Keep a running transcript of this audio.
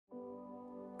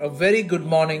A very good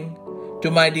morning to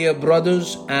my dear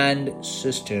brothers and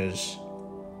sisters.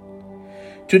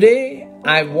 Today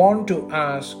I want to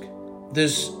ask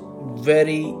this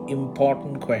very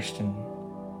important question.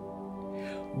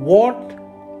 What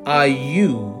are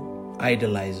you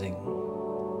idolizing?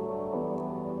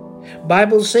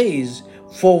 Bible says,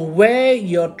 "For where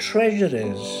your treasure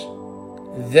is,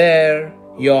 there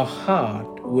your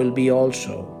heart will be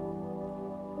also."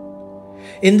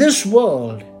 In this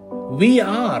world, we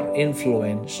are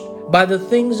influenced by the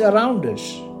things around us,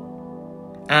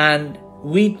 and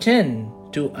we tend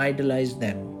to idolize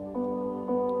them.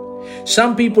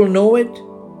 Some people know it,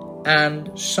 and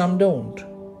some don't.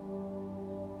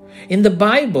 In the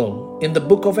Bible, in the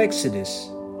book of Exodus,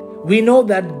 we know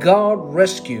that God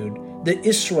rescued the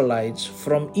Israelites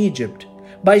from Egypt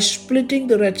by splitting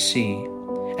the Red Sea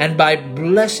and by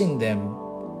blessing them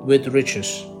with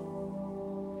riches.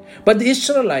 But the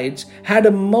Israelites had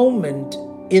a moment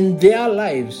in their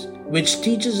lives which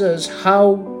teaches us how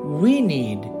we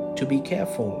need to be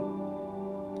careful.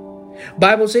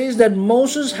 Bible says that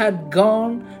Moses had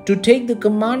gone to take the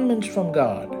commandments from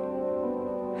God.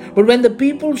 But when the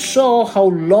people saw how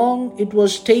long it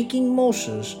was taking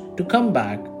Moses to come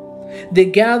back, they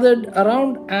gathered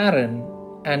around Aaron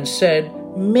and said,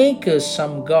 "Make us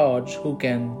some gods who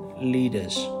can lead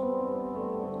us."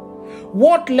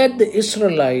 What led the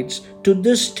Israelites to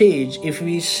this stage if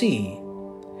we see?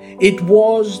 It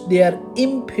was their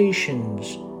impatience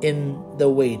in the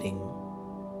waiting.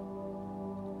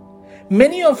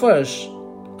 Many of us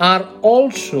are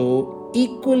also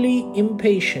equally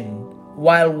impatient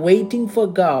while waiting for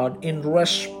God in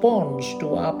response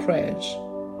to our prayers.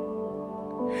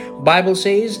 Bible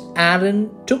says Aaron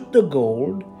took the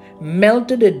gold,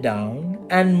 melted it down,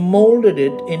 and molded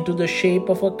it into the shape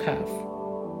of a calf.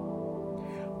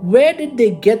 Where did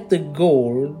they get the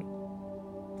gold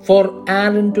for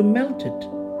Aaron to melt it?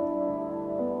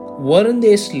 Weren't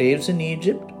they slaves in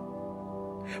Egypt?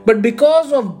 But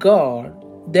because of God,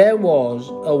 there was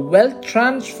a wealth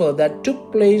transfer that took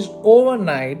place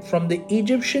overnight from the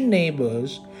Egyptian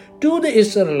neighbors to the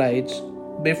Israelites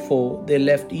before they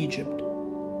left Egypt.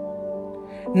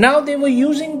 Now they were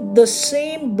using the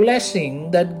same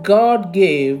blessing that God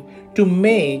gave to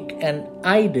make an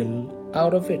idol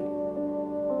out of it.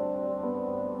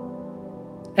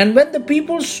 And when the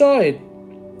people saw it,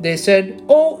 they said,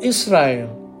 "O Israel,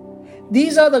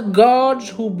 these are the gods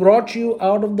who brought you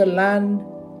out of the land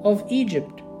of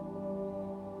Egypt."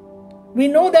 We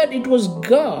know that it was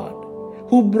God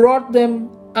who brought them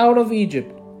out of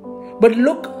Egypt. But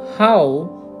look how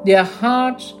their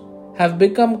hearts have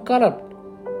become corrupt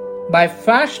by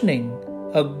fashioning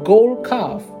a gold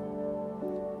calf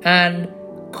and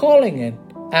calling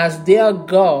it as their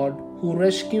God who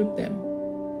rescued them.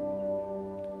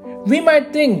 We might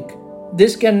think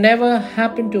this can never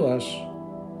happen to us,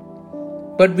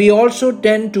 but we also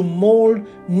tend to mold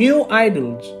new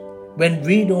idols when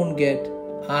we don't get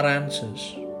our answers.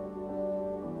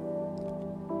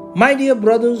 My dear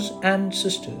brothers and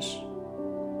sisters,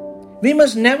 we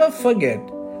must never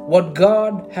forget what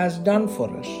God has done for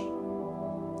us.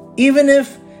 Even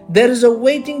if there is a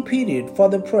waiting period for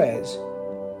the prayers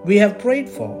we have prayed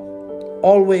for,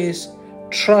 always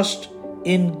trust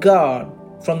in God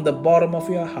from the bottom of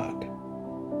your heart.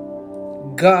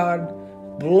 God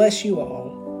bless you all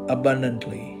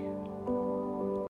abundantly.